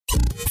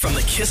From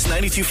the Kiss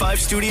 92.5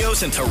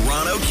 studios in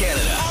Toronto,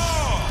 Canada.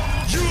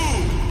 Are you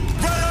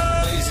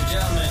ready? Ladies and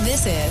gentlemen,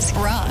 This is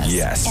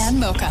Roz and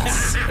Mocha.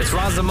 it's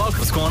Roz and Mocha.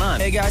 What's going on?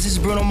 Hey guys, this is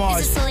Bruno Mars.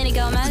 This is Selena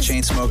Gomez. The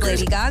Chainsmokers.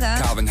 Lady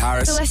Gaga. Calvin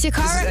Harris. Celestia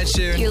Cara. This is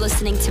Ed Sheeran. You're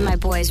listening to my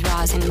boys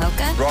Roz and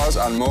Mocha. Roz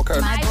and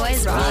Mocha. My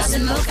boys Roz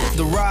and Mocha.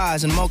 The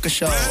Roz and Mocha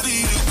Show.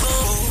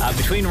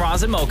 Between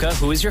Roz and Mocha,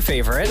 who is your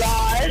favorite?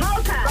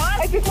 Mocha.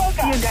 You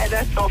guys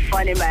are so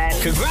funny, man.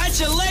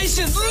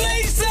 Congratulations,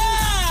 Lisa!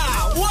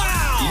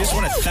 Wow! You just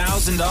won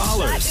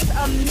 $1,000. It's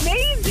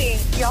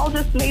amazing. Y'all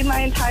just made my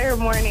entire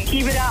morning.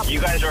 Keep it up.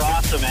 You guys are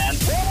awesome, man.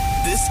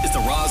 This is the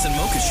Roz and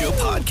Mocha Show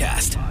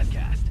podcast.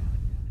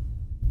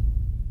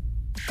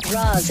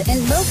 Roz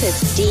and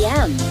Mocha's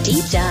DM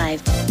Deep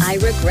Dive. I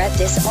regret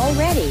this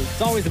already.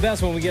 It's always the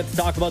best when we get to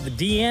talk about the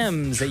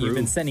DMs that you've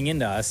been sending in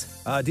to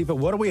us. Deepa,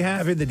 what do we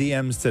have in the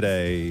DMs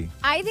today?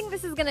 I think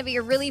this is going to be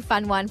a really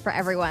fun one for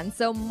everyone.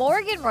 So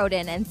Morgan wrote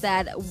in and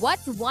said,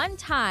 what's one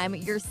time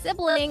your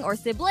sibling or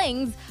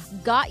siblings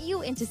got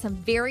you into some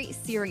very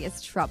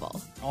serious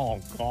trouble? Oh,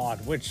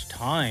 God, which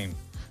time?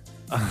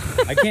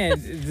 I can't,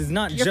 it's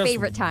not Your just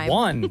favorite time.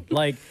 one.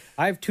 Like,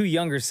 I have two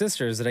younger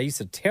sisters that I used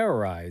to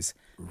terrorize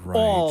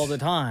all the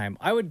time.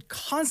 I would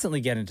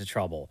constantly get into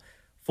trouble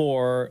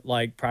for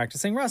like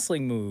practicing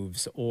wrestling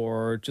moves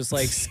or just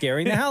like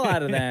scaring the hell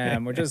out of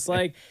them or just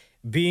like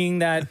being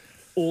that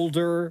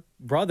older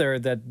brother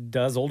that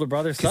does older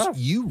brother stuff.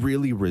 You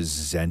really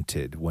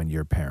resented when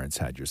your parents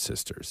had your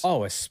sisters.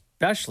 Oh,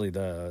 especially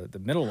the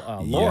middle,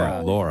 Laura. Yeah,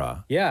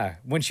 Laura. Yeah.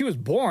 When she was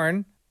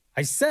born,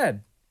 I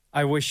said,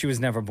 I wish she was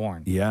never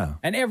born. Yeah.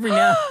 And every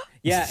now,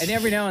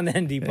 and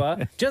then,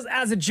 Deepa, just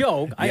as a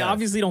joke, I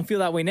obviously don't feel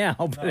that way now,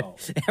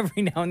 but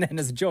every now and then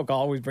as a joke, I'll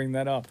always bring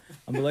that up.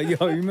 I'll be like,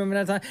 yo, you remember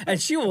that time?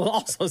 And she will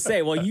also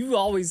say, well, you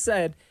always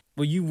said,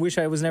 well, you wish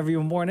I was never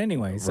even born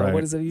anyway. So what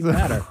does it even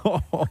matter?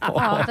 Oh,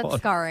 that's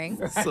scarring.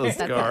 So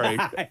scarring.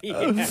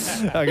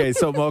 Okay,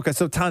 so Mocha,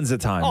 so tons of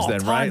times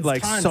then, right?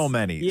 Like tons. so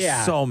many.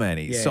 Yeah. So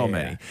many. Yeah, so yeah.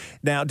 many.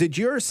 Now, did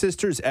your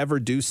sisters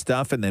ever do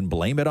stuff and then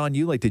blame it on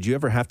you? Like, did you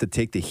ever have to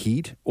take the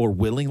heat or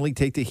willingly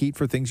take the heat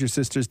for things your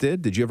sisters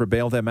did? Did you ever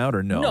bail them out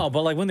or no? No,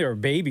 but like when they were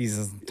babies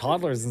and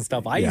toddlers and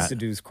stuff, I used to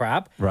do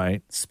crap.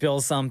 Right. Spill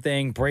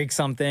something, break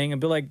something,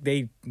 and be like,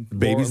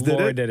 Babies did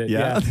Laura it? did it.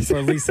 Yeah.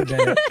 Or Lisa did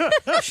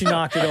it. She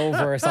knocked it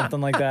over or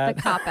something like that.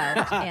 The cop-out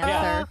answer.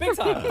 Yeah, big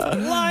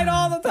time. Lied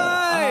all the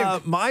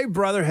time. My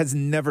brother has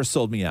never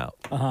sold me out.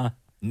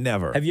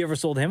 Never. Have you ever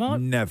sold him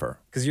out? Never.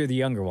 Because you're the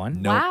younger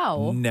one. No,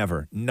 Wow.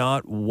 Never.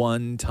 Not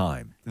one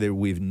time.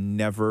 We've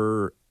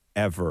never,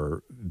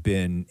 ever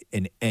been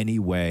in any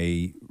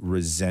way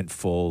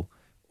resentful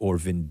or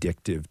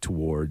vindictive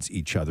towards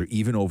each other,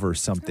 even over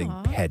something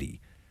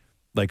petty.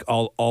 Like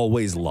I'll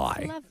always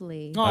lie.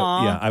 Lovely.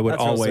 I would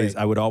That's real always. sweet.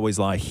 I would always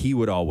lie. He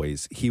would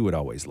always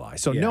lie.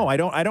 So no, I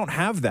don't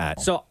have that.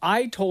 So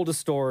I told a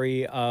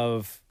story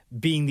of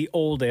being the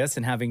oldest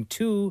and having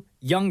two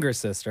younger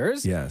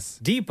sisters. Yes.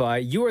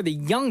 Deepa, you are the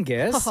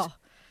youngest.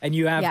 And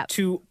you have Yep.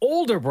 two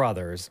older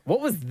brothers.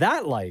 What was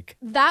that like?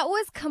 That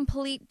was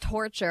complete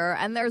torture.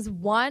 And there's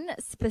one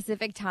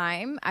specific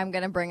time I'm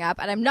going to bring up,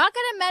 and I'm not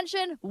going to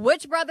mention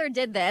which brother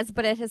did this,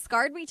 but it has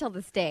scarred me till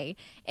this day.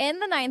 In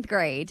the 9th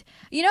grade,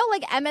 you know,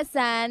 like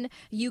MSN,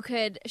 you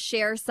could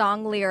share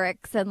song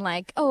lyrics and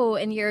like,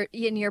 in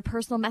your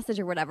personal message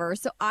or whatever.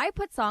 So I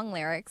put song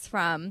lyrics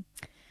from,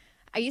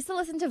 I used to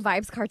listen to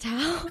Vibes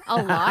Cartel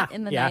a lot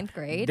in the 9th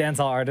grade.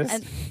 Dancehall artists.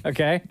 And-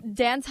 Okay.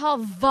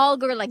 Dancehall,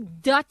 vulgar, like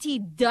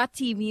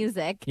dirty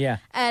music. Yeah.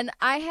 And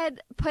I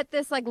had put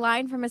this like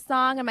line from a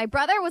song, and my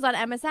brother was on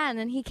MSN,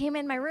 and he came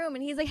in my room,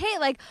 and he's like, "Hey,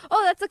 like,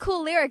 oh, that's a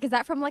cool lyric. Is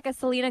that from like a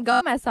Selena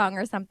Gomez song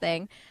or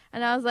something?"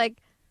 And I was like,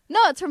 "No,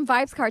 it's from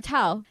Vibes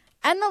Cartel."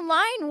 And the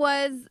line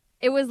was,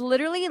 it was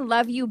literally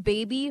 "Love you,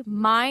 baby,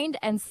 mind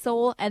and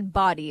soul and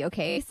body."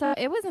 Okay, so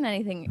it wasn't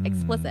anything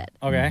explicit.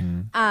 Okay.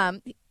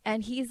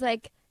 And he's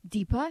like,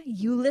 "Deepa,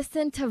 you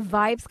listen to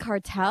Vibes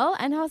Cartel?"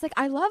 And I was like,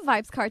 "I love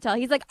Vibes Cartel."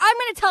 He's like, "I'm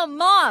going to tell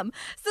mom."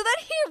 So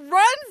then he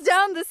runs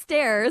down the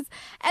stairs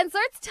and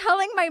starts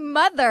telling my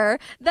mother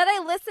that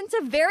I listen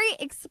to very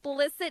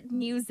explicit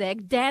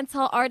music,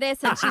 dancehall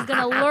artists, and she's going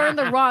to learn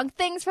the wrong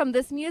things from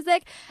this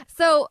music.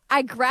 So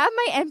I grab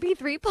my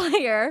MP3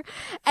 player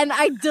and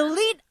I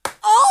delete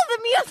all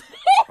the music.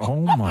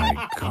 Oh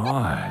my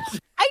God.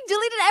 I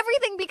deleted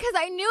everything because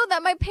I knew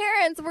that my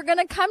parents were going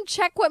to come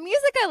check what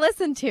music I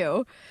listened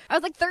to. I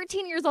was like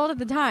 13 years old at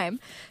the time.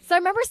 So I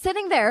remember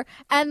sitting there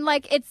and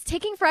like it's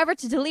taking forever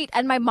to delete.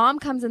 And my mom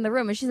comes in the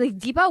room and she's like,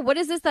 "Deepa, what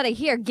is this that I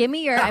hear? Give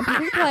me your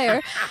MP3 player."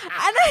 And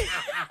I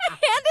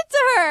hand it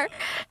to her.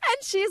 And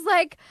she's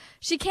like,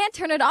 she can't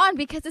turn it on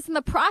because it's in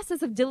the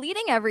process of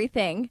deleting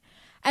everything.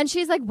 And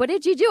she's like, "What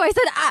did you do?" I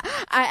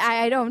said,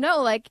 I don't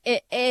know. Like,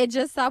 it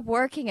just stopped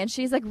working. And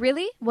she's like,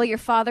 "Really? Well, your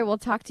father will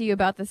talk to you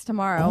about this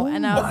tomorrow."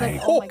 And I was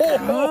like, "Oh, my God.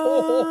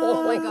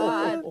 Oh, my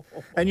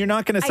God." And you're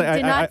not going to say. I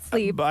did not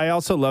sleep. I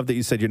also love that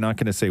you said you're not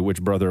going to say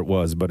which brother it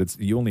was, but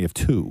you only have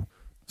two.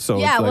 So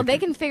yeah, it's well, like- they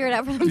can figure it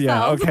out for themselves.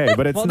 Yeah, okay,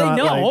 but it's Well, they not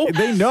know. like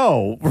they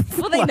know.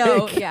 Well, they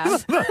know, yeah.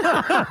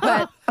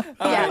 But,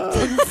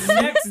 yeah.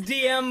 Next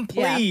DM,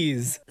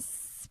 please.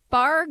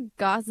 Spar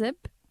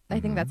Gossip, I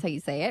think that's how you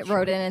say it,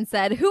 wrote in and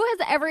said, who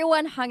has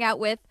everyone hung out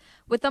with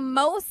the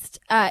most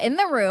in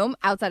the room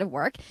outside of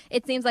work?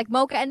 It seems like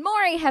Mocha and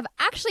Maury have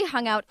actually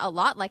hung out a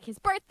lot, like his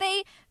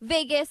birthday,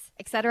 Vegas,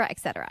 etc.,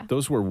 etc.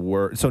 Those were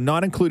work, so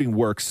not including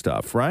work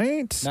stuff,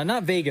 right? No,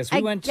 not Vegas. We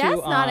I went guess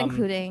to not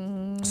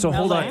including. So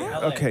hold on. LA.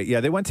 Okay, yeah,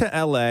 they went to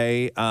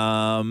LA.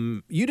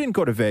 You didn't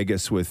go to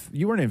Vegas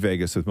you weren't in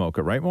Vegas with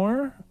Mocha, right,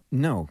 Maura?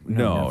 No.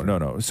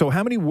 No. So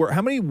how many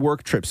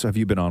work trips have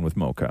you been on with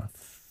Mocha?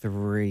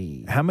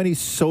 3. How many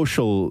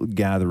social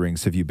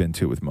gatherings have you been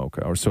to with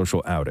Mocha, or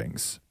social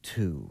outings?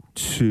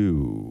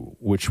 2.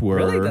 Which were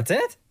Really? That's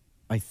it?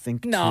 I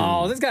think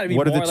No, 2. there's got to be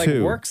What are more the like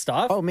 2? work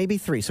stuff. Oh, maybe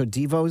 3. So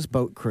Devo's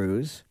boat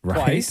cruise. right?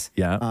 Twice.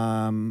 Yeah.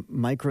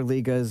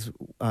 Microliga's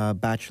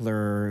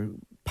bachelor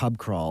pub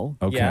crawl.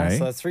 Okay. Yeah,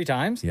 so that's 3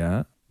 times.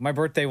 Yeah. My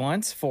birthday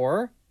once,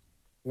 4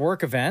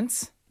 work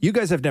events. You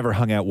guys have never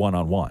hung out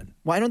one-on-one.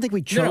 Well, I don't think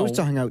we chose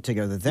to hang out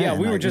together then. Yeah,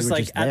 we were just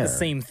like at there. the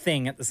same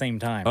thing at the same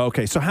time.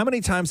 Okay, so how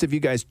many times have you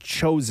guys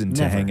chosen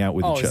to Never. hang out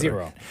with each other?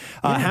 0.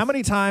 How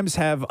many times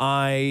have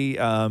I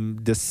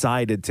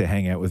decided to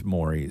hang out with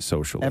Maury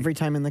socially? Every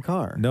time in the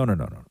car. No.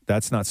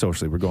 That's not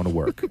socially. We're going to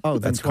work. Oh,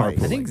 then that's twice.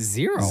 carpooling. I think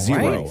 0.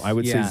 0. Right? I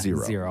would Yeah, say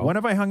 0. 0. When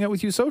have I hung out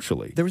with you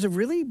socially? There was a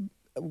really,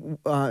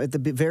 at the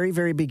very,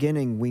 very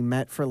beginning, we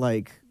met for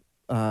like,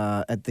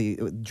 at the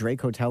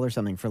Drake Hotel or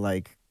something for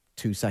like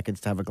 2 seconds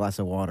to have a glass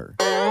of water.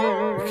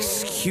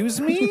 Excuse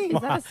me? Is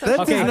that a That social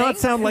does thing? not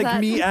sound Is like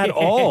that- me at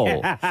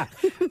all.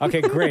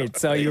 Okay, great.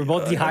 So you were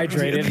both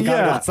dehydrated and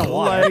got lots of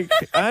water. like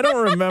I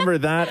don't remember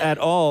that at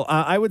all.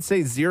 I would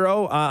say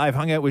 0. I've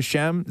hung out with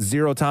Shem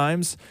 0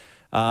 times.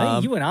 I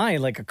think you and I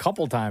like a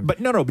couple times.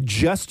 But no,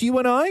 just you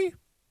and I?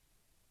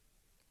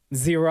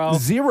 0.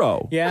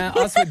 0. Yeah,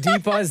 us with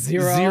Deepa,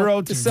 0.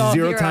 0 So-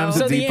 0 times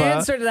So with the Deepa.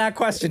 answer to that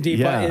question,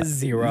 Deepa, is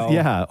 0.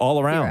 Yeah,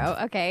 all around.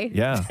 0. Okay.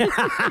 Yeah.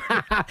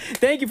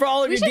 Thank you for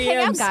all of We your should hang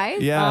out, DMs.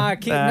 guys. Yeah.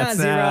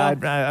 Not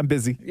 0. I'm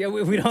busy. Yeah,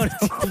 we don't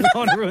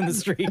want to ruin the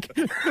streak.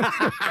 Keep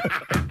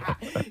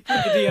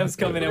the DMs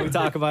coming in. We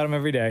talk about them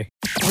every day.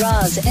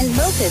 Roz and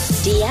Mocha's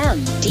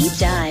DM Deep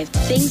Dive.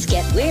 Things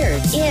get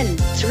weird in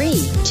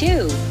 3,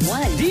 2,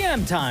 1.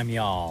 DM time,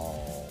 y'all.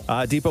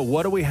 Deepa,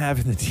 what do we have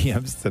in the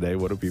DMs today?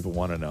 What do people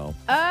want to know?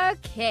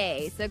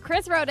 Okay, so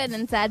Chris wrote in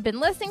and said, been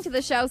listening to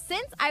the show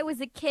since I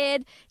was a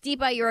kid.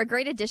 Deepa, you're a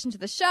great addition to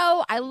the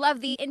show. I love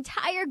the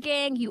entire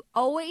gang. You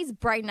always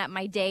brighten up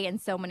my day in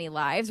so many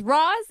lives.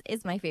 Roz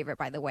is my favorite,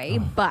 by the way,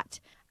 but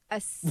a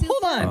super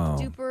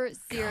duper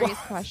serious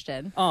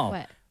question.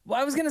 What? Well,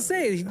 I was gonna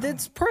say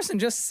this person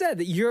just said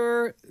that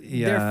you're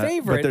their But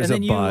favorite, there's and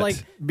then a you but.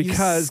 like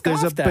because you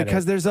there's a scoffed at it.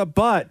 because there's a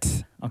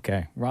but.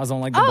 Okay, Roz don't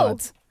like the Oh.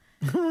 butts.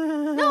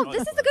 No,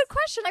 this is a good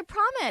question. I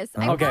promise.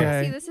 I Okay.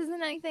 promise you this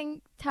isn't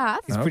anything tough.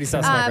 He's pretty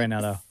suspect right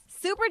now, though.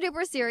 Super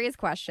duper serious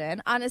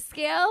question. On a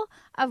scale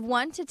of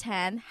 1 to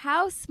 10,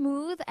 how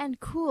smooth and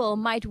cool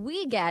might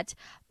we get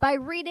by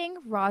reading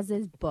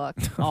Roz's book?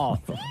 Oh,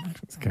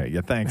 Okay,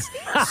 yeah, thanks.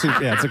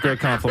 Yeah, it's a great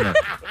compliment.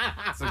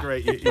 It's a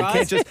great.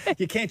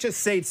 You can't just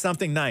say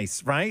something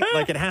nice, right?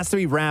 Like it has to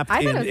be wrapped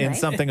I thought it was in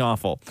nice. something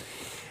awful.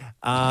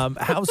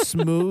 How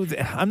smooth?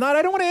 I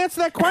don't want to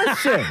answer that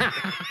question.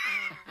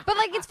 But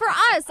like, it's for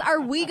us.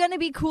 Are we going to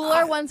be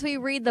cooler once we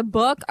read the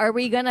book? Are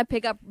we going to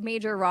pick up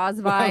major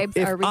Roz vibes?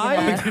 If Are we I-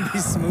 going gonna be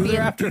smoother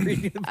after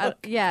reading the book.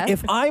 Yeah.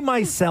 If I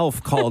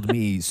myself called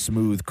me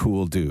smooth,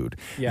 cool dude,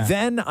 Yeah.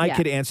 then I Yeah.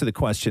 could answer the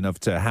question of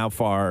to how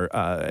far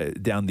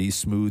down the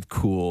smooth,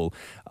 cool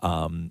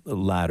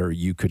ladder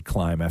you could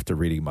climb after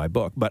reading my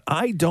book. But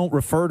I don't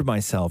refer to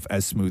myself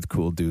as smooth,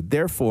 cool dude.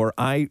 Therefore,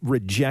 I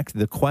reject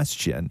the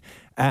question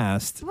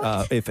asked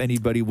if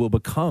anybody will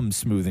become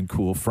smooth and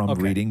cool from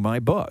Okay. reading my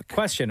book.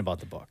 Question about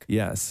the book.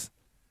 Yes.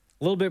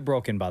 A little bit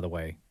broken, by the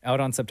way. Out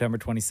on September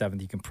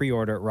 27th. You can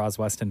pre-order at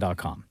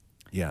rosweston.com.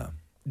 Yeah.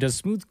 Does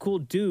Smooth Cool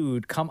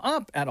Dude come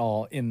up at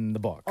all in the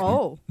book?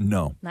 Oh,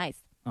 No. nice.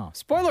 Oh,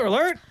 spoiler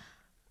alert.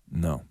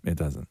 No, it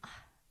doesn't.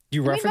 Do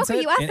you I mean, reference Mocha,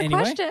 it you asked in the any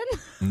way? question.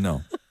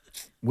 No.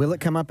 Will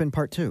it come up in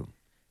part 2?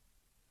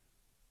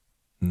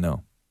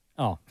 No.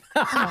 Oh.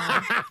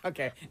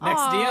 Okay.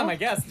 Next Aw. DM, I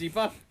guess,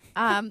 Deepa.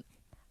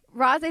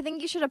 Roz, I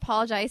think you should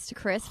apologize to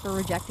Chris for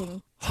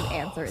rejecting to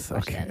answer his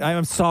question.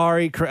 I'm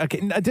sorry. Okay,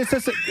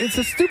 it's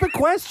a stupid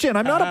question.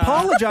 I'm not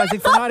apologizing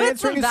for not It's a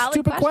answering a valid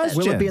stupid question.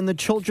 question. Will it be in the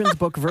children's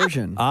book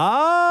version?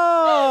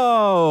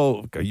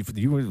 Oh,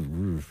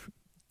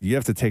 you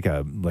have to take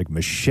a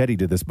machete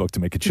to this book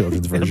to make a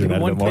children's version be out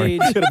of one it. Maury.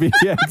 page. It's gonna be,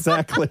 yeah,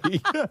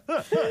 exactly.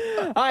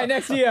 All right,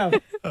 next DM.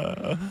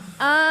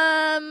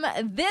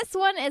 This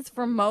one is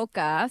from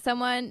Mocha.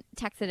 Someone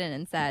texted in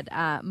and said,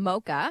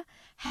 Mocha,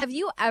 have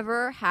you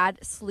ever had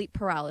sleep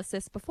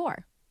paralysis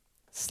before?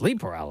 Sleep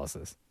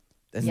paralysis.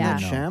 Isn't Yeah.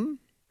 that Shem?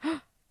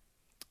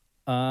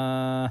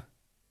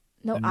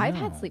 No, I've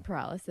had sleep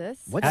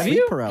paralysis. What's Have sleep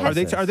you?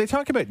 paralysis? Are they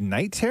talking about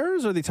night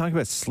terrors or are they talking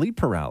about sleep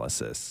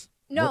paralysis?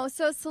 No,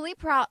 so sleep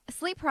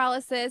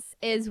paralysis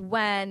is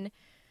when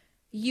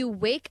you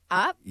wake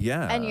up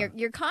and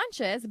you're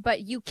conscious,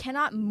 but you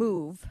cannot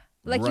move.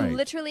 Like you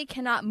literally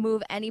cannot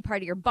move any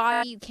part of your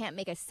body. You can't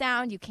make a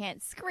sound. You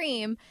can't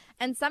scream.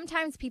 And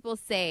sometimes people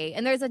say,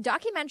 and there's a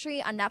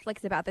documentary on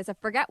Netflix about this. I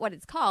forget what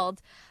it's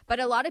called, but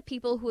a lot of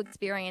people who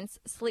experience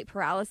sleep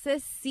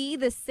paralysis see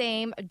the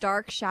same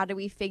dark,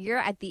 shadowy figure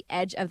at the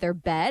edge of their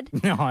bed.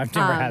 No, I've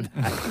never had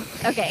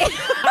that. Okay.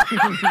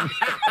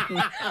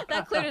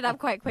 That cleared it up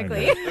quite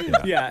quickly.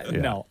 Yeah,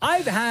 no.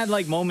 I've had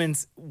like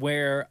moments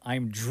where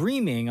I'm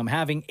dreaming, I'm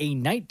having a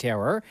night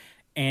terror.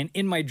 And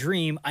in my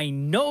dream, I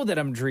know that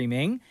I'm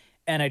dreaming,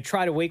 and I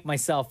try to wake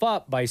myself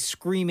up by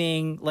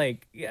screaming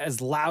like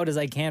as loud as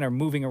I can or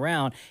moving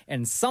around.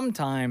 And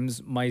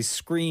sometimes my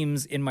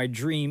screams in my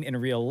dream in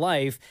real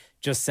life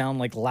just sound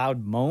like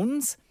loud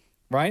moans,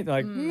 right?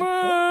 Like,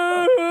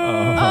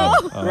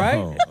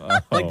 right?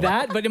 Like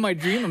that. But in my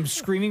dream, I'm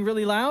screaming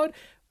really loud.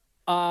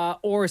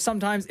 Or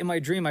sometimes in my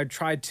dream, I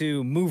try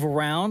to move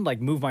around,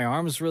 like move my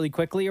arms really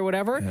quickly or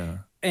whatever. Yeah.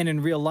 And in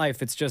real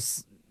life, it's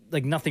just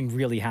like nothing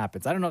really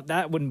happens. I don't know.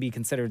 That wouldn't be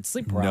considered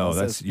sleep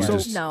paralysis. No,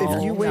 that's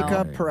if you wake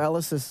up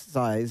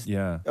paralysis-sized,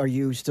 are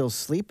you still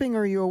sleeping or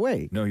are you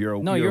awake? No, you're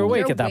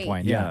awake at that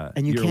point. Yeah,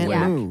 and you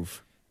can't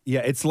move. Yeah,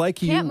 it's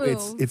like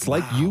it's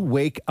like you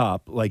wake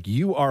up, like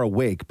you are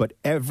awake, but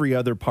every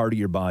other part of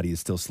your body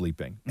is still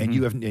sleeping, and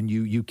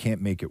you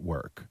can't make it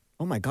work.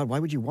 Oh my God, why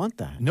would you want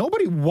that?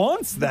 Nobody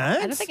wants that.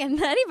 I don't think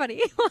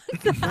anybody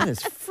wants that. That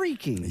is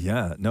freaky.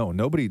 Yeah, no,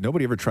 nobody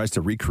ever tries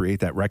to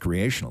recreate that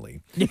recreationally.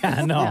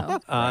 Yeah, no.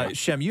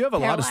 Shem, you have a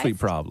lot of sleep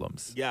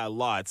problems. Yeah,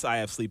 lots. I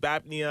have sleep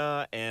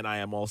apnea, and I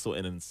am also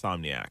an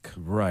insomniac.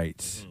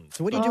 Right.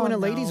 So what do you do when a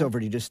lady's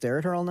over? Do you just stare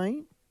at her all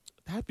night?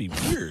 That'd be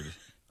weird.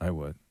 I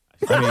would.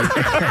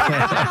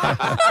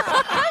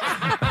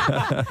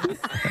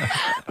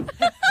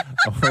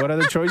 What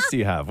other choice do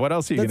you have? What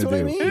else are you going to do?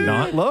 I mean.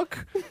 Not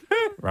look?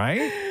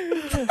 Right?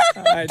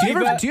 Do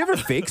you ever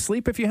fake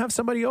sleep if you have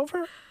somebody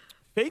over?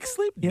 Fake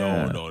sleep?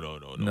 Yeah.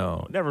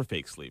 No. Never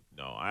fake sleep.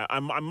 No,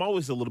 I'm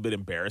always a little bit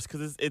embarrassed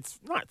because it's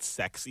not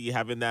sexy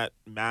having that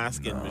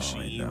mask and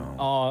machine.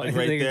 Oh, like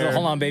right there.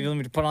 Hold on, baby. Let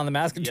me put on the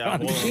mask and turn on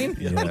the machine.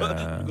 Yeah.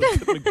 Let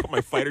me put my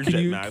fighter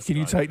jet mask Can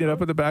you tighten it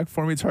up at the back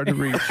for me? It's hard to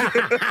reach.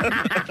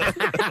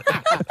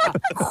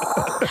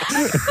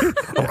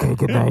 Okay,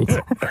 good night.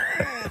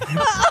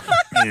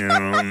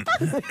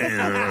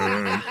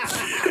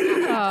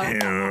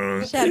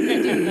 Shem,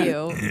 you do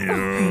you.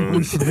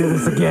 We should do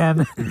this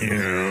again.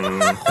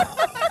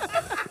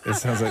 It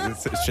sounds like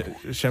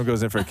Shem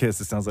goes in for a kiss.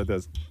 It sounds like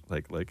this,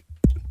 like.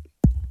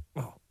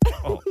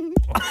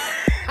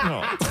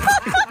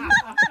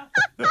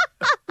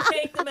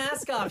 Take the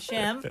mask off,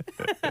 Shem.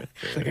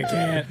 It's like I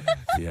can't.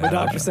 Yeah. The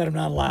doctor said I'm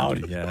not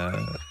allowed.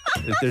 Yeah.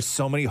 There's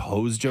so many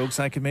hose jokes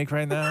I can make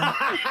right now.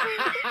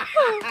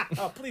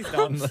 Oh, please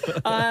don't.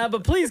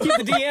 But please keep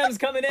the DMs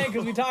coming in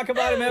because we talk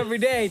about them every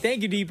day.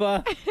 Thank you,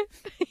 Deepa.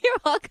 You're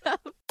welcome.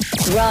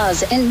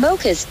 Roz and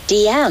Mocha's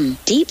DM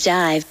Deep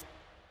Dive.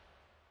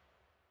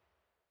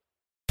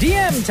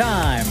 DM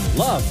time.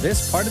 Love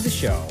this part of the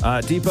show.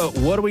 Deepa,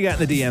 what do we got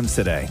in the DMs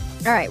today?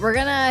 All right, we're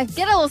going to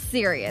get a little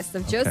serious.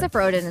 So Joseph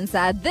wrote in and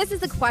said, this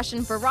is a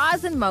question for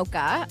Roz and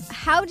Mocha.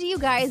 How do you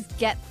guys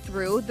get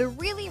through the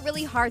really,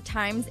 really hard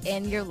times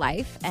in your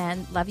life?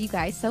 And love you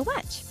guys so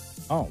much.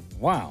 Oh,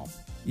 wow.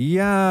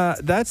 Yeah,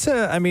 that's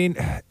a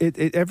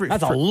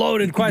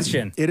loaded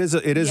question. It is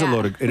a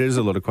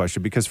loaded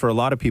question because for a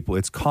lot of people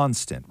it's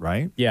constant,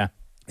 right? Yeah.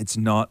 It's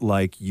not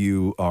like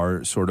you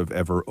are sort of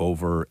ever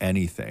over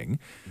anything.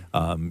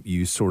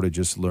 You sort of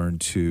just learn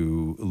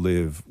to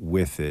live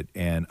with it.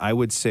 And I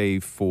would say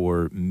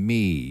for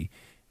me,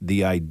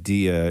 the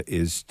idea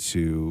is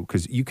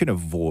because you can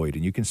avoid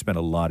and you can spend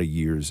a lot of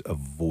years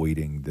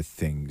avoiding the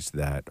things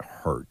that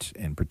hurt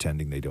and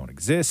pretending they don't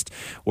exist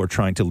or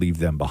trying to leave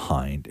them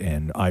behind.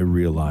 And I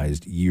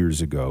realized years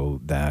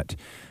ago that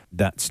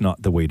that's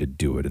not the way to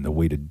do it. And the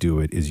way to do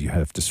it is you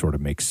have to sort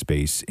of make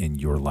space in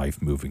your life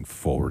moving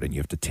forward, and you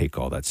have to take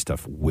all that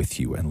stuff with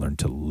you and learn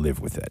to live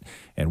with it.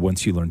 And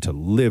once you learn to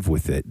live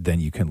with it, then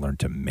you can learn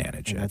to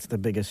manage it. That's the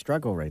biggest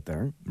struggle right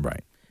there.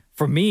 Right.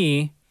 For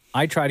me,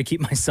 I try to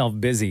keep myself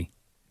busy.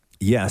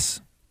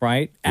 Yes.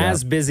 Right? Yeah.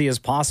 As busy as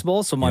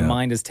possible. So my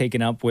mind is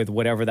taken up with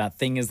whatever that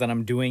thing is that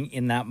I'm doing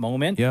in that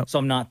moment. Yeah. So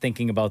I'm not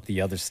thinking about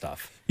the other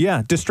stuff.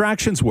 Yeah,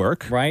 distractions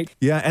work. Right.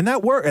 Yeah, and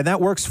that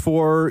works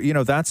for,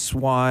 that's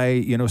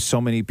why,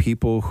 so many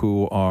people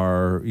who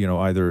are,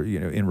 either,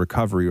 in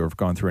recovery or have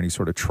gone through any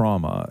sort of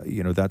trauma,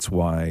 that's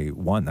why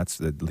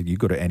you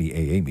go to any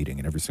AA meeting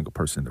and every single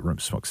person in the room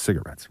smokes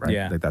cigarettes, right?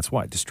 Yeah. Like, that's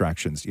why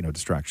distractions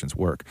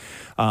work.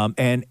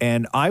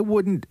 And I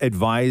wouldn't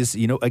advise,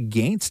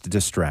 against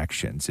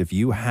distractions. If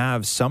you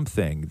have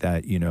something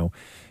that,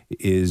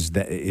 is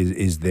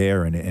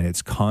there and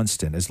it's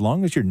constant. As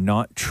long as you're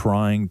not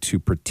trying to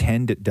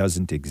pretend it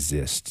doesn't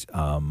exist,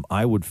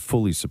 I would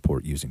fully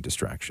support using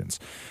distractions,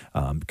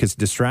 because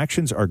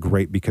distractions are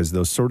great because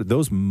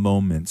those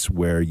moments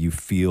where you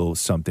feel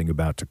something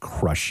about to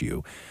crush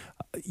you.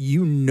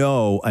 You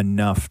know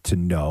enough to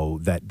know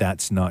that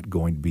that's not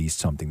going to be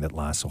something that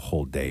lasts a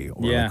whole day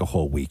or like a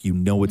whole week. You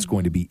know it's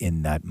going to be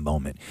in that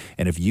moment.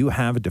 And if you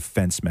have a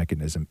defense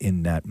mechanism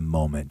in that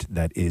moment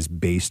that is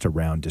based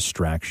around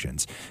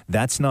distractions,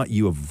 that's not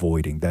you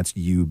avoiding. That's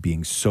you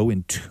being so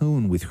in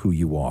tune with who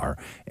you are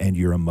and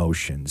your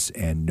emotions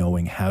and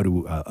knowing how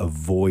to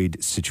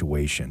avoid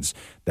situations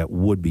that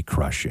would be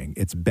crushing.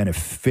 It's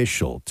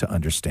beneficial to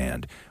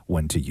understand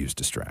when to use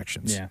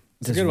distractions. Yeah.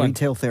 Does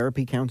retail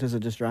therapy count as a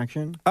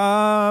distraction?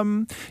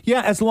 Yeah,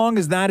 as long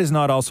as that is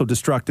not also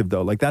destructive,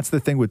 though. Like that's the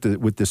thing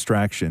with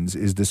distractions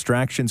is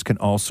distractions can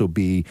also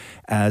be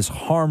as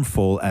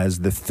harmful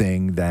as the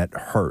thing that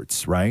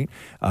hurts, right?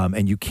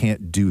 And you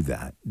can't do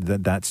that.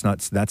 That's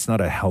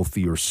not a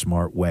healthy or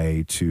smart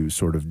way to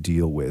sort of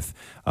deal with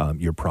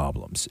your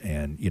problems.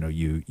 And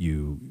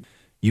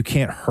you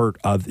can't hurt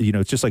other,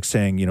 it's just like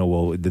saying,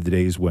 well, the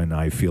days when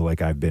I feel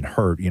like I've been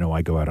hurt,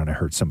 I go out and I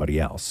hurt somebody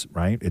else,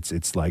 right?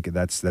 It's like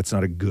that's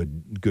not a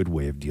good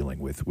way of dealing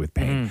with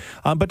pain.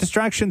 But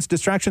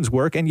distractions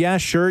work. And yeah,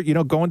 sure,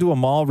 going to a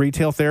mall,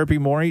 retail therapy,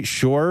 Maury,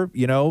 sure,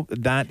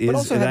 that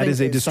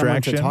is a distraction.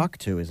 Someone to talk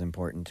to is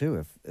important too.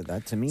 If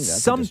that to me,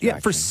 that's a distraction. Yeah,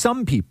 for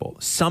some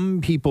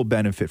people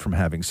benefit from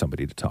having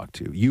somebody to talk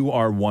to. You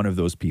are one of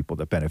those people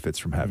that benefits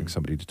from having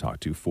somebody to talk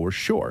to for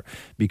sure,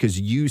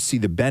 because you see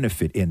the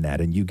benefit in that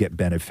and you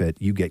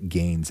get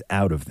gains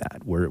out of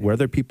that. Where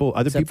other people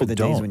Except for the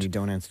don't. days when you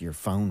don't answer your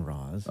phone,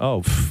 Roz.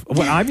 Oh,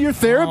 I'm your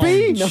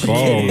therapy?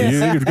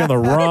 You've got the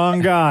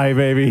wrong guy,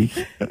 baby.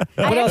 I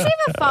actually have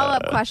a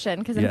follow-up question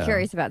because I'm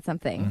curious about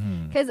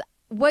something. Because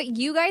what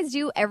you guys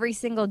do every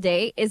single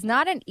day is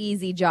not an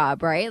easy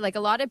job, right? Like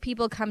a lot of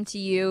people come to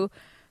you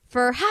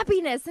for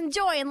happiness and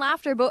joy and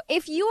laughter. But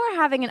if you are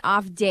having an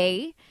off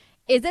day,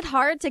 is it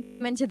hard to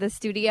come into the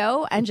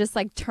studio and just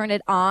like turn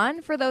it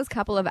on for those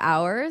couple of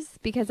hours?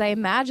 Because I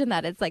imagine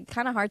that it's like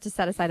kind of hard to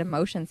set aside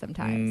emotion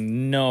sometimes.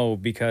 No,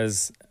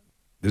 because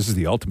this is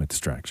the ultimate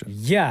distraction.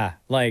 Yeah,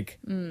 like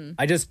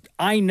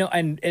I know,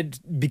 and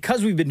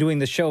because we've been doing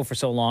the show for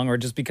so long, or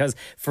just because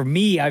for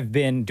me I've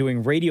been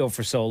doing radio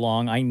for so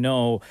long, I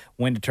know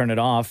when to turn it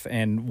off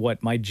and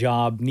what my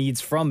job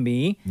needs from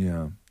me.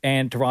 Yeah.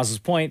 And to Roz's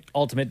point,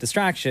 ultimate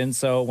distraction.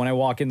 So when I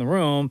walk in the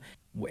room,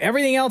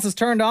 everything else is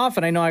turned off,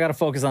 and I know I got to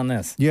focus on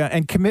this. Yeah,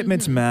 and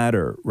commitments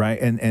matter, right?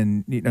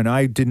 And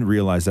I didn't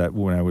realize that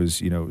when I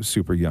was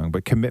super young,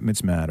 but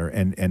commitments matter,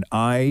 and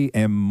I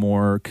am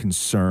more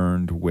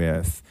concerned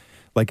with,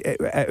 like,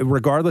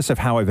 regardless of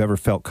how I've ever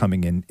felt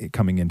coming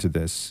into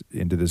this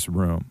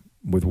room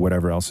with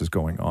whatever else is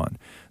going on,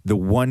 the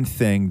one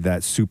thing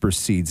that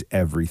supersedes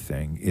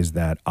everything is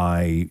that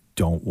I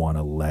don't want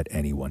to let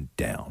anyone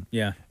down.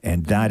 Yeah.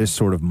 And that is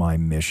sort of my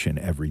mission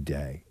every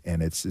day.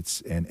 And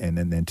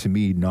and then to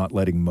me, not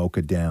letting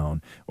Mocha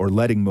down, or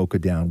letting Mocha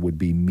down would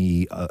be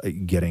me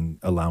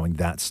allowing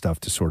that stuff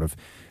to sort of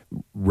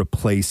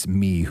replace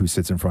me, who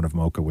sits in front of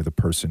Mocha, with a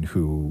person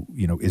who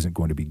isn't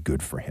going to be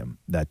good for him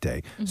that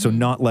day. So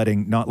not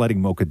letting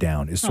Mocha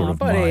down is sort of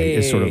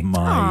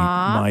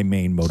my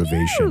main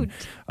motivation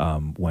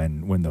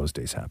when those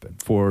days happen,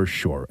 for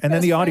sure. And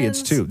then the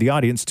audience too.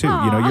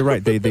 You're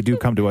right. They do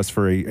come to us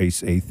for a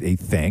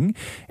thing,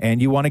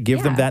 and you want to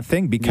give them that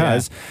thing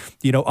because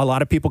a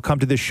lot of people come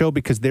to this show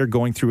because they're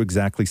going through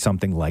exactly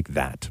something like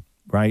that.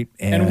 Right.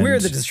 And we're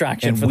the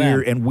distraction for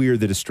them. And we're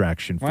the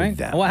distraction for them.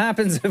 And what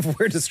happens if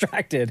we're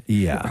distracted?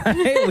 Yeah.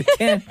 Right? We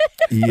can't.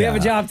 Yeah. We have a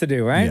job to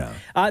do, right?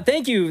 Yeah.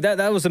 Thank you.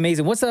 That was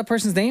amazing. What's that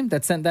person's name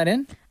that sent that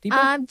in?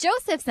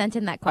 Joseph sent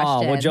in that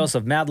question. Oh, well,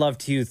 Joseph, mad love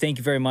to you. Thank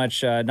you very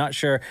much. Not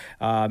sure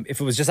if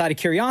it was just out of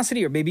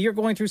curiosity or maybe you're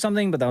going through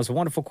something, but that was a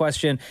wonderful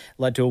question.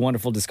 Led to a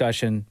wonderful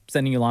discussion.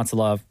 Sending you lots of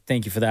love.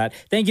 Thank you for that.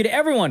 Thank you to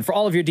everyone for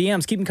all of your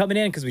DMs. Keep them coming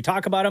in because we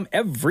talk about them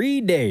every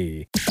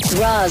day.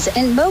 Roz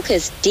and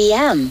Mocha's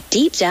DM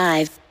Deep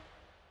Dive.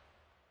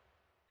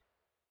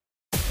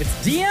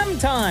 It's DM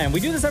time. We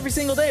do this every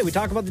single day. We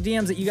talk about the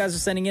DMs that you guys are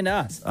sending in to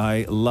us.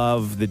 I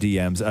love the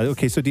DMs.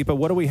 Okay, so Deepa,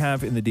 what do we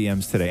have in the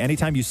DMs today?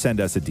 Anytime you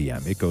send us a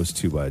DM, it goes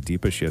to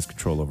Deepa. She has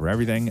control over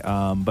everything.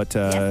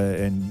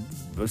 And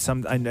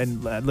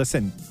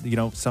listen,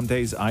 some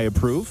days I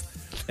approve.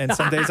 And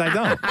some days I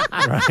don't,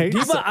 right?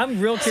 Deepa, I'm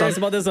real curious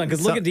about this one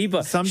because look at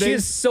Deepa. She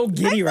is so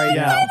giddy right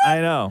now.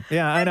 I know.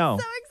 Yeah, I know. I'm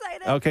so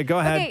excited. Okay, go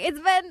ahead. Okay, it's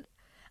been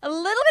a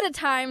little bit of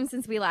time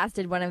since we last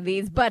did one of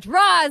these, but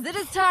Roz, it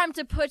is time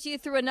to put you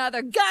through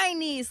another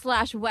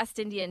Guyanese/West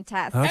Indian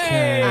test.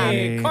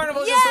 Okay.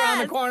 Carnival's just around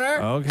the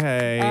corner.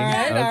 Okay.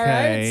 All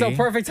right. So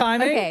perfect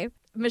timing. Okay.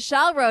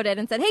 Michelle wrote it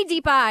and said, "Hey,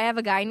 Deepa, I have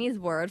a Guyanese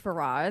word for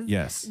Roz.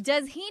 Yes.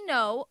 Does he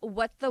know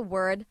what the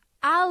word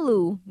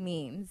alu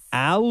means?"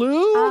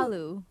 Alu?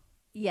 Alu.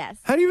 Yes.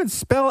 How do you even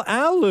spell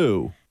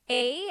alu?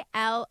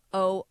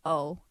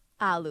 A-L-O-O.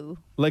 Alu.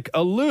 Like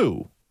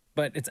alu.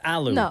 But it's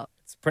alu. No.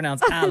 It's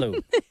pronounced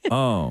alu.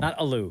 Oh. Not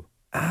alu.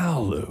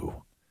 Alu.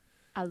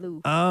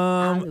 Alu.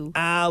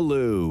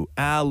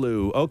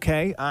 Alu.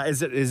 Okay.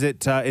 Is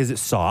it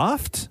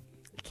soft?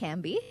 It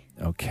can be.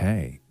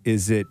 Okay.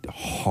 Is it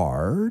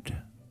hard?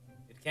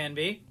 It can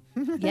be.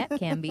 Yeah, it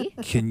can be.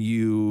 Can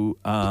you?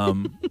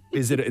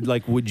 Is it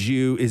like?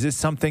 Is this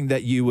something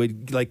that you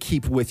would like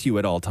keep with you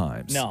at all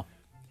times? No.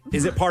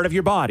 Is it part of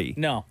your body?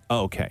 No.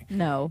 Okay.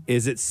 No.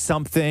 Is it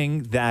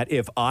something that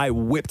if I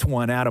whipped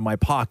one out of my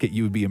pocket,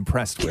 you would be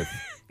impressed with?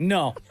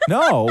 No.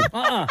 No.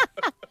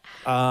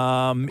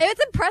 It's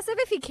impressive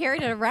if he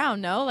carried it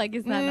around, no? Like,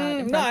 is that not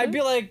impressive? No, I'd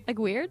be like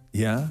weird?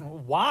 Yeah.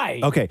 Why?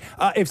 Okay.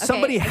 If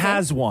somebody okay.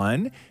 has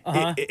one,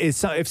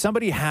 if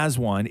somebody has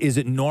one, is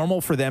it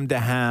normal for them to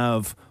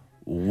have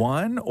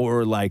one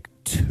or like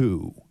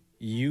two?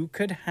 You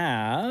could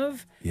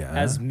have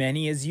as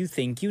many as you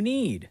think you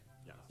need.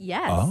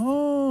 Yes.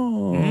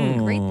 Oh.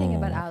 Great thing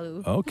about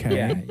Alu. Okay.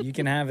 Yeah, you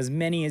can have as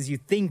many as you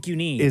think you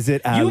need. Is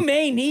it you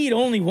may need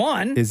only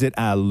one. Is it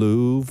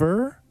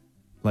aluver?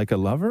 Like a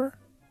lover?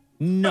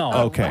 No.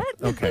 Okay.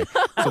 Okay.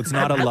 So it's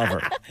not a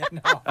lover.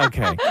 No.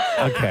 Okay.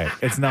 Okay.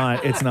 It's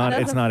not a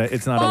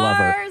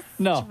lover.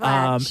 No.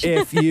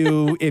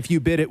 If you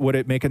bit it, would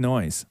it make a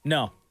noise?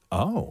 No.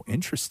 Oh,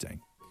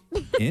 interesting.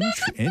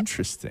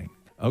 Interesting.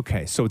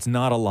 Okay. So it's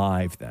not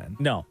alive then.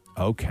 No.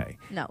 Okay.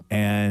 No.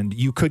 And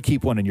you could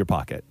keep one in your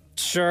pocket.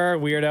 Sure,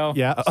 weirdo.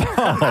 Yeah.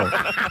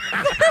 Oh.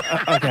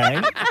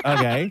 Okay.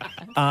 Okay.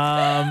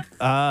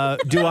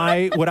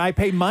 Would I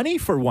pay money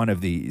for one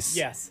of these?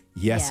 Yes.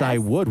 Yes, I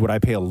would. Would I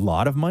pay a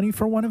lot of money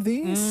for one of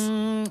these?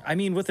 I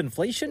mean, with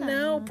inflation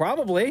now,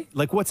 probably.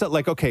 Like, what's it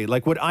like? Okay.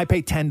 Like, would I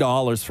pay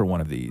 $10 for one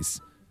of these?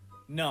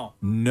 No.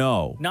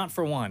 No. Not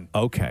for one.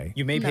 Okay.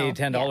 You may pay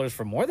 $10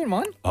 for more than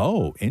one.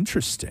 Oh,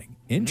 interesting.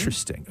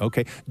 Interesting.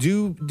 Okay.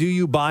 Do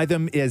you buy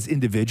them as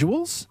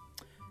individuals?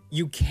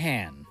 You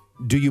can.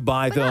 Do you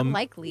buy But not them?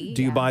 likely,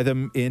 Do you buy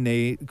them in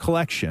a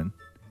collection?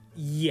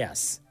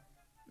 Yes.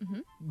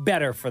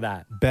 Better for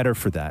that. Better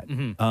for that.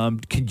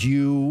 Could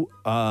you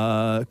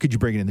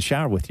bring it in the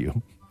shower with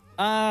you?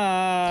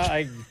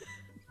 I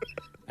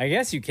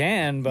guess you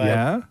can, but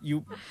Yeah?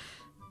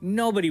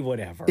 nobody would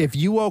ever. If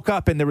you woke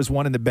up and there was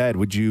one in the bed,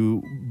 would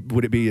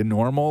it be a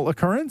normal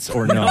occurrence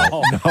or no?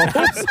 No,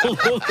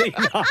 absolutely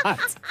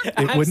not.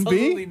 It wouldn't be?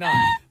 Absolutely not.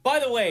 By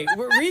the way,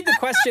 read the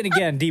question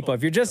again, Deepa.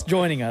 If you're just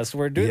joining us,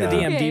 we're doing the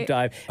DM deep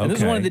dive, and this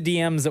is one of the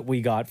DMs that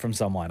we got from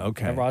someone.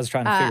 That Roz is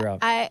trying to figure out.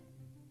 I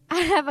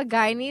have a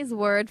Guyanese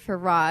word for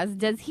Roz.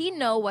 Does he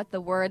know what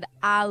the word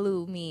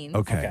alu means?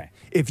 Okay.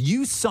 If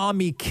you saw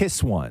me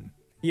kiss one,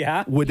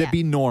 would it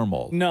be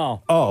normal?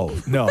 No.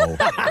 Oh, no.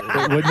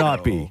 It would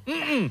not be.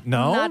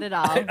 No? Not at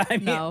all. I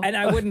mean, no. and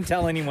I wouldn't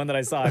tell anyone that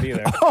I saw it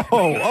either.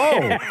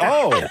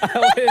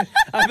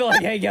 I'd be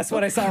like, hey, guess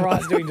what I saw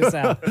Roz doing just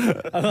now? I'd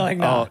be like,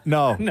 no.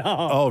 No. No.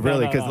 Oh,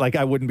 really? No, Because no. like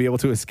I wouldn't be able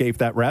to escape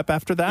that rep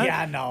after that?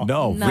 Yeah, no.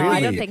 No, No, really? I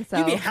don't think so.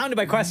 You'd be hounded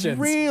by questions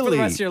for Really?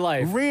 the rest of your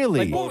life.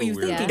 Really? Like, what were you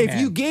thinking? If man?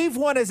 you gave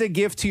one as a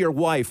gift to your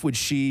wife, would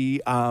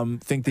she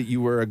think that you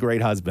were a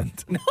great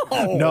husband? No.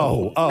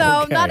 No. Oh,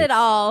 No, okay. not at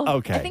all.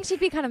 Okay. I think she'd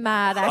be kind of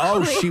mad,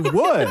 Oh, actually. she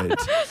would.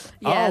 Yes.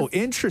 Oh,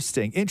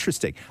 interesting. Would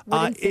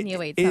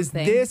insinuate Is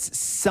something. this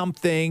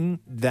something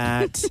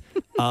that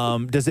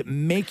does it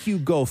make you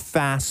go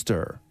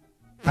faster?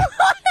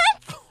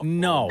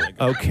 No.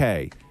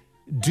 Okay.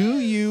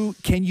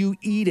 Can you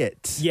eat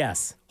it?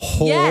 Yes.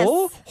 Whole?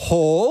 Yes.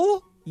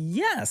 Whole?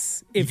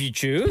 Yes. If you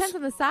choose. Depends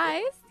on the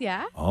size,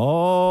 yeah.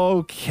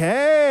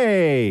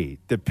 Okay.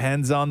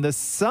 Depends on the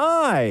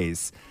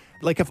size.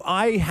 Like if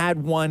I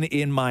had one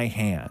in my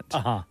hand,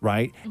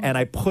 right, and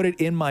I put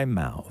it in my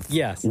mouth,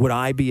 Yes. would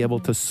I be able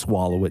to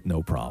swallow it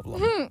no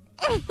problem?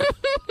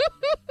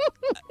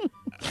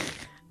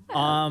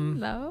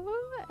 No.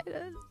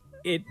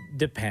 It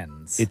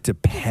depends. It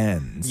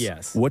depends.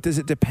 Yes. What does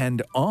it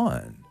depend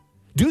on?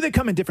 Do they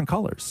come in different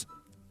colors?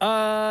 Do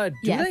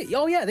Yes. they?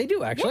 Oh, yeah, they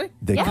do, actually.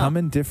 They Yeah. come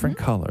in different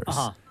colors.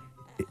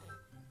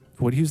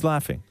 What? Who's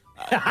laughing?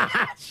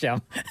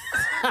 Shem.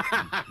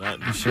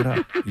 You shut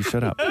up. You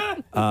shut up.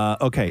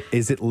 Okay.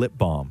 Is it lip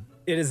balm?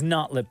 It is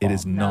not lip balm. It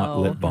is not No.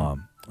 lip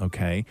balm.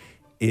 Okay.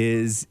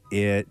 Is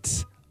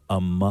it a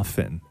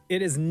muffin?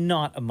 It is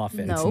not a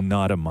muffin. No. It's Nope.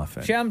 not a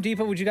muffin. Shem,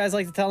 Deepa, would you guys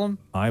like to tell him?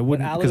 I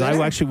wouldn't, alu because I is?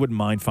 actually wouldn't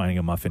mind finding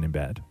a muffin in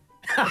bed.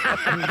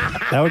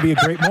 That would be a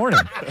great morning.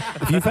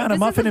 If you found a This is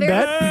muffin a in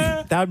very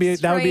bed, that would be a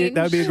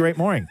strange great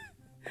morning.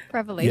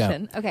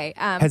 revelation. Okay.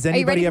 Has are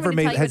you ready anybody for ever me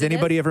to tell made you Has what it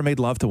anybody is? ever made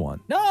love to one?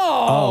 No.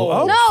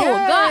 Oh,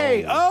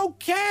 okay.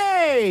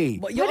 Okay.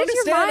 Well, you What is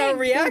your understand our mind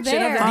reaction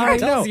there? after I Deepa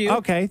tells know. you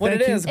Okay, what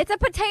thank it you. is. It's a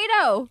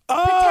potato.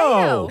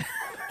 Oh. Potato.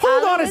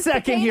 Hold on Alu a is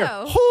second here.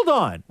 potato. Hold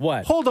on.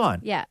 What? Hold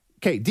on. Yeah.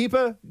 Okay,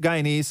 Deepa,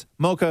 Guyanese,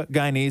 Mocha,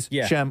 Guyanese,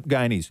 Yeah. Shem,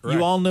 Guyanese. Correct.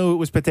 You all knew it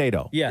was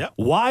potato. Yeah. Yep.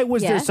 Why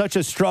was there Yeah. such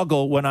a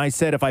struggle when I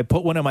said if I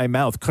put one in my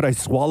mouth, could I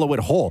swallow it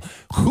whole?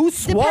 Who's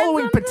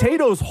swallowing on the-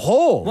 potatoes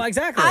whole? Well,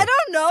 exactly. I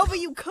don't know, but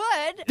you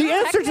could. The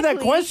answer to that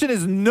Technically. question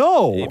is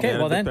no. Okay, Man,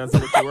 well it then. depends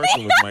on what you're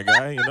working with, my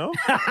guy. You know.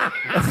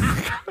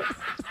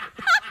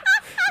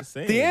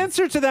 saying. The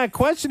answer to that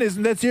question is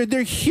that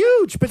they're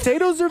huge.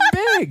 Potatoes are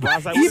big.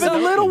 Roz, I Even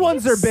was- little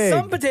ones are big.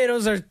 Some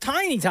potatoes are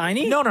tiny,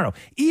 tiny. No.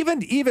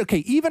 Even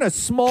a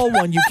small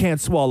one you can't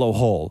swallow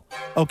whole.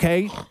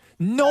 Okay?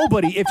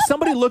 Nobody, if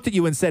somebody looked at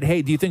you and said,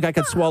 "Hey, do you think I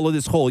could swallow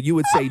this whole?" You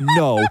would say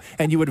no,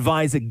 and you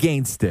advise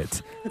against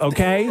it.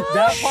 Okay?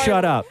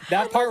 Shut up.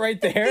 That part right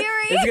there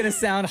is going to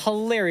sound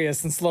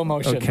hilarious in slow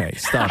motion. Okay,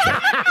 stop it.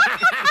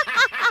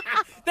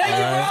 Thank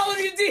you for all of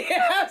your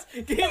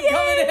DMs. Keep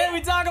coming in.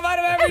 We talk about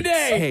them every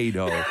day.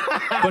 Potato.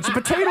 Bunch of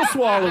potato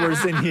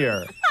swallowers in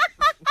here.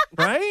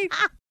 Right?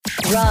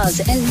 Roz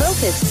and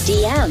Mocha's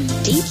DM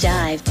Deep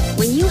Dive.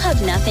 When you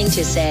have nothing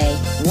to say,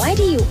 why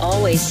do you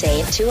always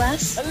say it to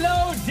us?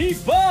 Hello,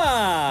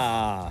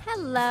 Deepa.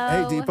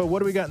 Hello. Hey, Deepa, what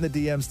do we got in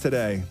the DMs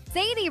today?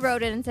 Sadie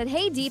wrote in and said,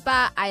 "Hey,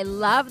 Deepa, I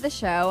love the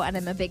show and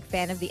I'm a big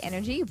fan of the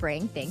energy you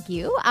bring. Thank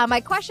you.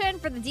 My question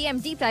for the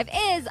DM Deep Dive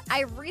is,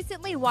 I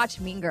recently watched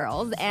Mean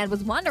Girls and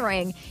was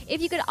wondering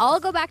if you could all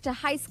go back to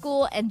high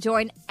school and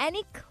join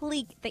any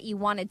clique that you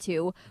wanted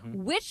to,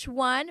 which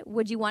one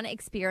would you want to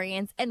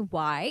experience and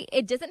why?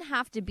 It doesn't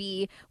have to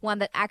be one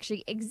that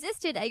actually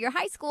existed at your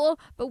high school,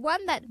 but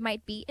one that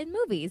might be in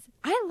movies."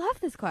 I love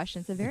this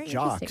question. It's a very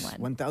interesting Jocks.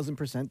 one.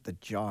 1000% the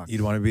jocks.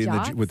 You'd want to be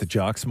with the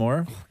jocks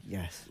more?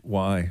 Yes.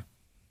 Why?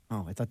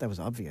 Oh, I thought that was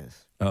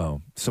obvious.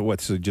 Oh, so what?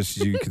 So just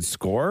you can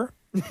score?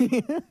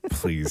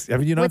 Please.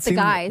 Have you not With the seen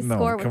guys. No,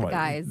 Score with come the on.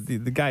 guys. The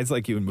guys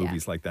like you in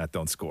movies like that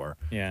don't score.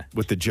 Yeah.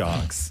 With the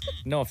jocks.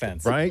 No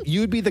offense. Right?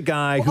 You'd be the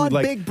guy Well, who on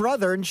like Big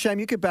Brother, and Shem,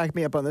 you could back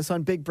me up on this.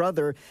 On Big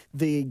Brother,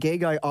 the gay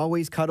guy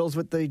always cuddles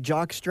with the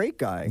jock straight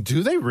guy.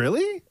 Do they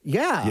really?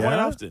 Yeah. Yeah. Quite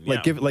often,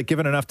 Like yeah.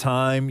 given enough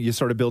time, you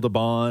sort of build a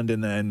bond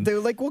and then They're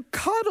like, well,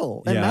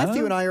 cuddle. And Yeah?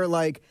 Matthew and I are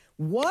like,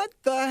 what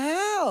the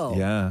hell?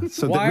 Yeah.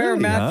 So Why are really,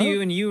 Matthew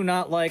huh? and you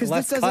not like Because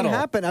less this doesn't cuddle?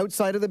 happen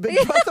outside of the Big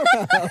Brother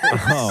house.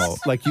 Oh,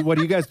 like what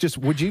do you guys just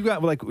would you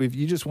guys like if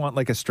you just want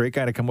like a straight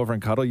guy to come over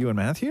and cuddle you and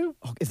Matthew?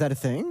 Oh, is that a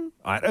thing?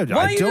 I Why don't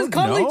don't you just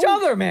cuddle know. each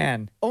other,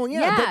 man? Oh,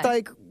 yeah, Yeah. but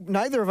like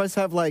neither of us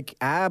have like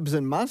abs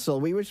and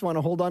muscle. We just want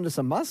to hold on to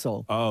some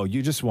muscle. Oh,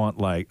 you just want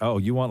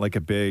you want like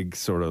a big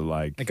sort of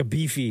like a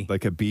beefy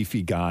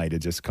guy to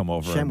just come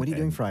over. Shem, what are you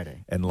doing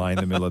Friday? And lie in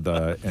the middle of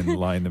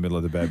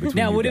the bed between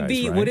Now, you would guys, it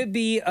be right? would it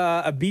be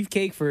a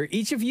beefcake for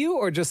each of you,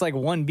 or just like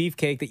one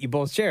beefcake that you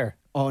both share?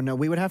 Oh, no,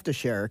 we would have to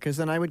share because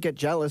then I would get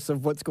jealous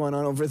of what's going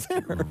on over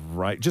there.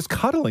 Right, just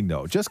cuddling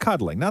though, just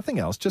cuddling, nothing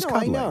else, just No,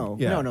 cuddling. I know.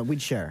 Yeah. No, we'd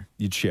share.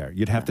 You'd share.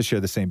 You'd have to share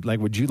the same. Like,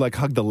 would you like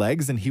hug the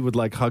legs and he would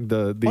like hug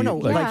the? Oh, no,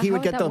 like he how would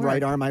would get that the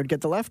right work? arm, I would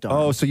get the left arm.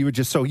 Oh, so you would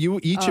just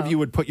each of you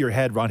would put your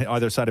head on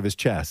either side of his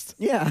chest.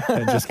 Yeah.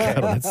 And just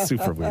cuddle. That's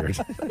super weird.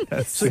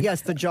 So,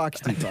 yes, the jocks,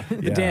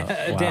 Deepa.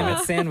 Yeah. Damn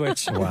it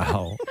sandwich.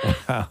 Wow.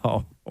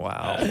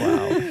 Wow.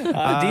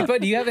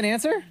 Deepa, do you have an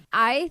answer?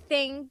 I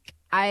think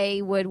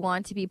I would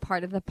want to be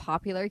part of the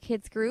popular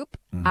kids group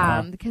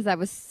because I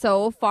was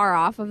so far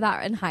off of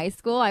that in high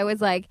school. I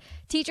was like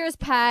teacher's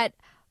pet,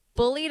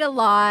 bullied a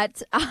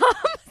lot.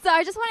 So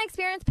I just want to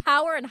experience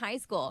power in high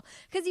school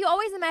because you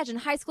always imagine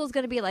high school is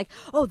going to be like,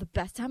 oh, the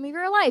best time of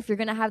your life. You're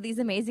going to have these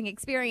amazing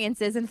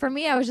experiences. And for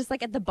me, I was just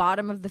like at the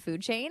bottom of the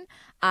food chain.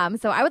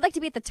 So I would like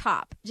to be at the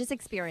top, just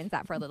experience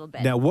that for a little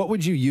bit. Now, what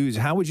would you use?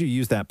 How would you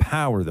use that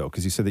power, though?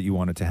 Because you said that you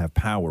wanted to have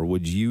power.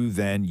 Would you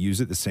then use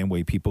it the same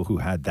way people who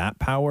had that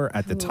power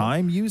at the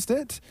time used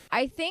it?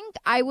 I think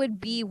I would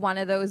be one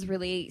of those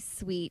really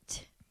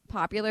sweet,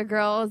 popular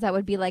girls that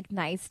would be like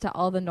nice to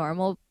all the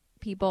normal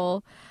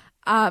people.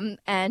 And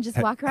just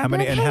walk around. How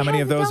many? Like, And hey, how many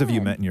how's of it those have you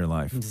going? met in your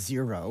life?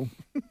 Zero.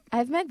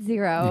 I've met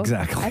zero.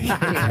 Exactly. I've met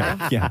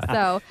zero. Yeah.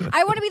 So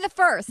I want to be the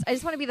first. I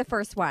just want to be the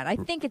first one. I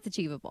think it's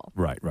achievable.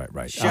 Right.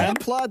 I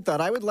applaud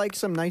that. I would like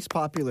some nice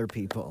popular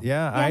people.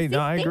 Yeah, see, I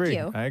thank agree.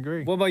 you. I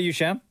agree. What about you,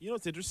 Shem? You know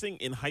what's interesting?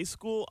 In high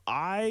school,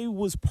 I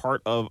was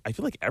part of, I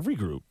feel like every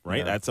group,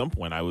 right? Yeah. At some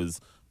point, I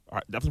was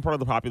definitely part of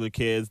the popular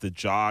kids, the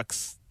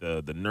jocks,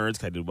 the nerds,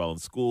 'cause I did well in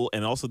school,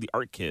 and also the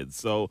art kids.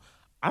 So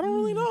I don't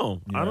really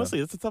know. Yeah. Honestly,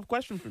 it's a tough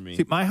question for me.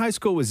 See, my high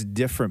school was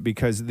different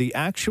because the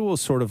actual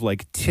sort of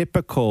like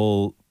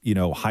typical,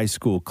 high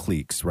school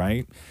cliques,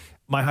 right?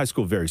 My high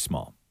school, very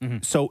small.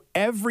 So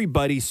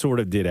everybody sort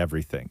of did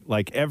everything.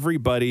 Like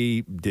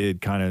everybody did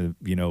kind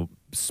of,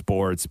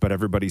 sports, but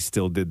everybody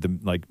still did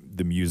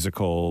the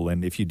musical.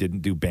 And if you didn't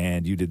do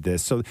band, you did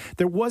this. So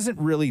there wasn't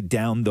really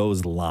down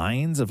those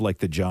lines of like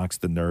the jocks,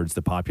 the nerds,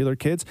 the popular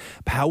kids.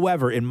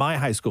 However, in my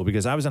high school,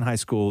 because I was in high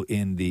school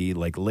in the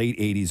like late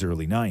 80s,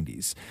 early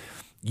 90s,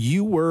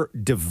 you were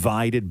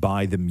divided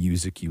by the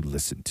music you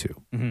listened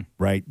to,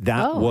 right?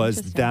 That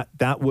was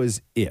that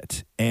was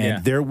it.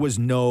 And there was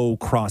no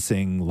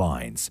crossing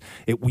lines.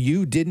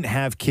 You didn't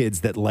have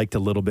kids that liked a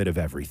little bit of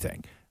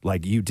everything.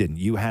 Like you didn't.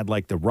 You had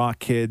like the rock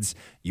kids,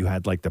 you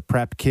had like the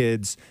prep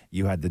kids,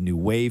 you had the new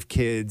wave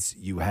kids,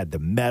 you had the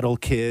metal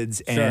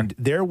kids, and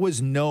there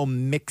was no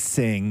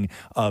mixing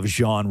of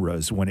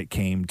genres when it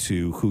came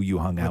to who you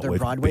hung out there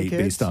with Broadway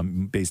kids?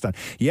 based on.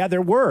 Yeah,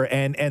 there were,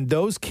 and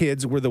those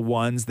kids were the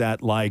ones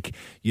that like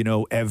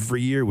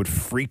every year would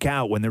freak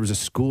out when there was a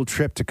school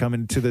trip to come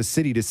into the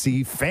city to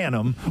see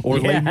Phantom or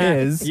Les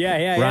Mis.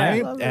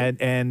 Right,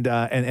 and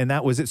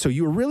that was it. So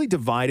you were really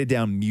divided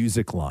down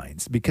music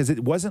lines because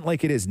it wasn't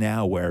like it is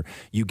now where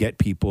you get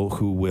people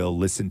who will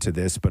listen to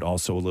this but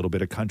also a little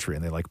bit of country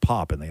and they like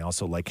pop and they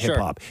also like hip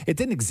hop. It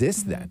didn't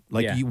exist then.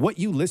 Like what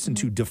you listened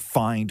to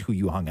defined who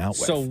you hung out with.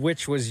 So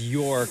which was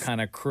your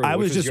kind of crew? I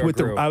was just with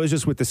group? I was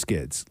just with the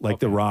Skids, like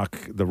the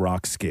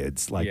rock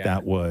Skids. Like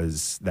that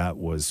was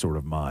sort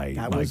of my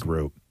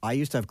group. I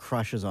used to have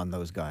crushes on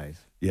those guys.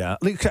 Yeah.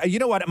 You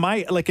know what?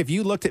 If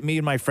you looked at me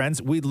and my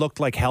friends, we looked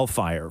like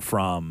Hellfire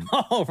from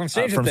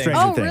Stranger Things.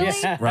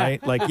 Things. Really?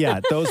 Right? Like,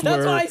 those That's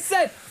were. what I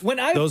said. When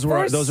I those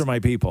are my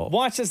people.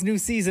 Watched this new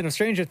season of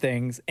Stranger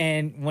Things,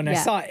 and when I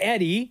saw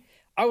Eddie,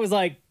 I was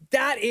like,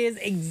 that is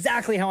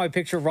exactly how I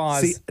picture Roz.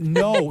 See,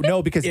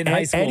 no, because in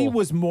high school. Eddie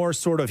was more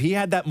he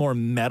had that more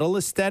metal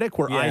aesthetic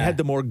where I had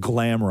the more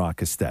glam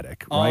rock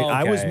aesthetic, right?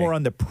 I was more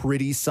on the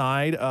pretty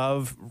side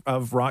of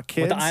rock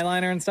kids. With the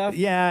eyeliner and stuff?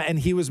 Yeah, and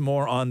he was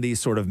more on the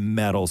sort of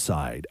metal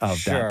side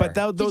of that. But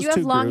those Did you two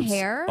have long groups,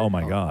 hair? Oh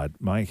my God,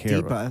 my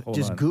hair. Deepa, Hold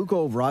just on.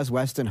 Google Roz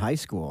Weston High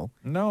School.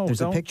 No, there's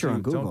a don't picture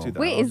on Google. don't do that.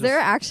 Wait, is there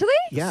actually?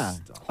 Yeah,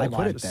 I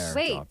put it there.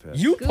 Wait,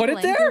 You put it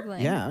there?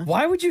 Googling. Yeah.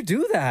 Why would you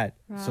do that?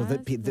 So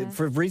that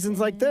for reasons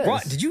like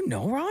this. Did you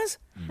know Roz?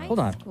 Hold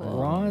on.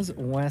 Roz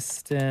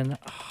Weston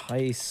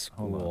High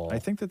School. I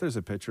think that there's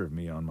a picture of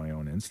me on my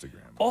own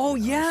Instagram. Oh,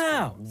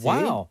 yeah.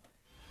 Wow.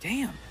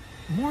 Damn.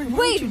 Maury,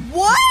 Wait,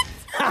 what?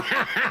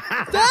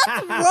 That's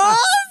Roz?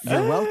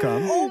 You're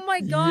welcome. Oh my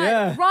God.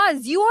 Yeah.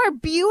 Roz, you are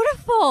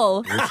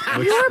beautiful.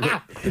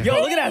 You're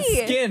Yo, look at that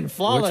pretty. skin.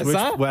 Flawless,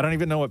 huh? Well, I don't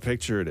even know what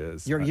picture it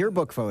is. Your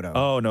yearbook photo.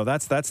 Oh no,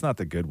 that's not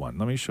the good one.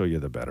 Let me show you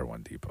the better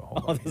one, Deepa.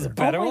 Hold on There's a here.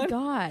 better Oh my one?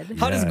 God.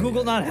 How does Yeah,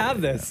 Google yeah, not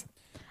have this?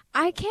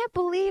 I can't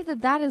believe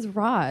that is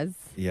Roz.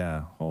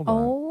 Yeah, hold on.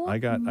 Oh I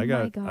got my a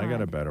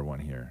God. better one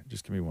here.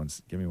 Just give me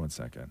one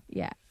second.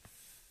 Yeah.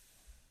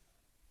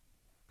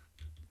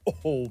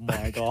 Oh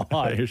my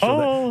God. Here,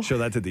 show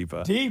that to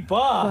Deepa.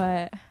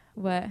 Deepa.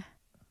 What?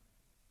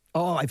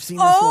 Oh, I've seen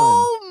this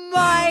Oh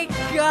my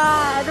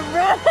God.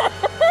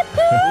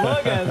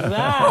 Look at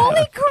that.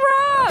 Holy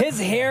crap. His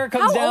hair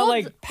comes How down old-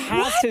 like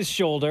past his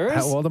shoulders.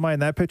 How old am I in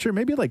that picture?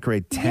 Maybe like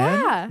grade 10?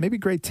 Yeah. Maybe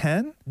grade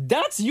 10?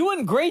 That's you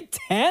in grade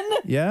 10?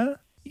 Yeah?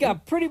 You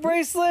got pretty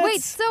bracelets?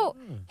 Wait, so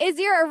is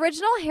your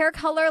original hair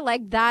color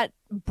like that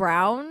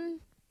brown?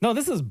 No,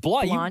 this is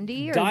blonde. Blondie,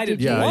 You or dyed it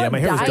did you- Yeah, my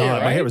hair was Dyed dyed.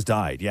 it, My hair right? was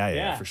dyed. Yeah,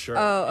 Yeah. for sure.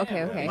 Oh,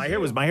 okay. My hair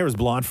was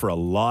blonde for a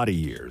lot of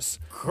years.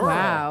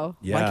 Wow.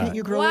 Yeah. Why can't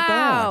you grow it back?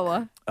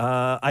 Wow.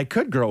 I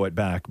could grow it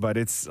back, but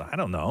I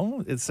don't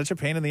know. It's such a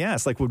pain in the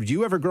ass. Like, would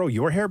you ever grow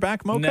your hair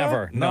back, Mocha?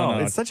 Never. No.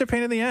 It's such a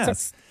pain in the ass.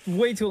 That's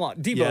way too long.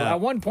 Deepa, Yeah.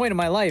 at one point in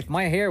my life,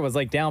 my hair was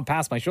like down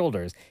past my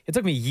shoulders. It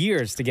took me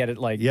years to get it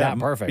like that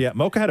perfect. Yeah,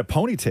 Mocha had a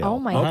ponytail. Oh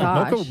my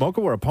gosh. Mocha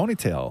wore a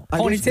ponytail.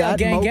 I wish Ponytail that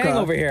gang Mocha-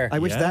 over here. I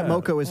wish that Yeah.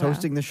 Mocha was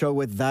hosting the show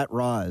with that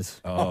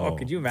Roz. Oh,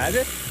 could you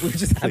imagine? We would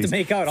just have to Please.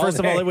 make out all First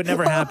of all, day. it would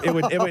never happen.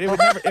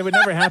 It would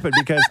never happen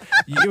because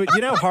you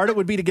know how hard it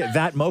would be to get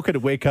that Mocha to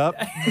wake up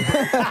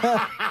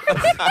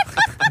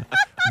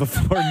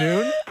before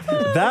noon.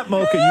 That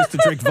Mocha used to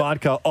drink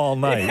vodka all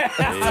night.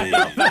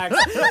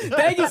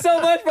 Thank you so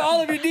much for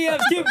all of your DMs.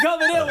 Keep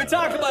coming in. We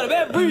talk about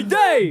them every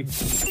day.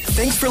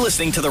 Thanks for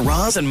listening to the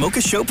Roz and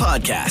Mocha Show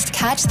podcast.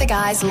 Catch the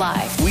guys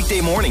live Weekday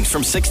mornings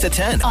from 6 to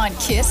 10. on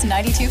Kiss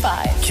 92.5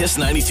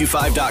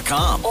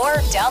 Kiss925.com. or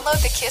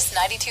download the Kiss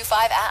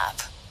 92.5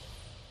 app.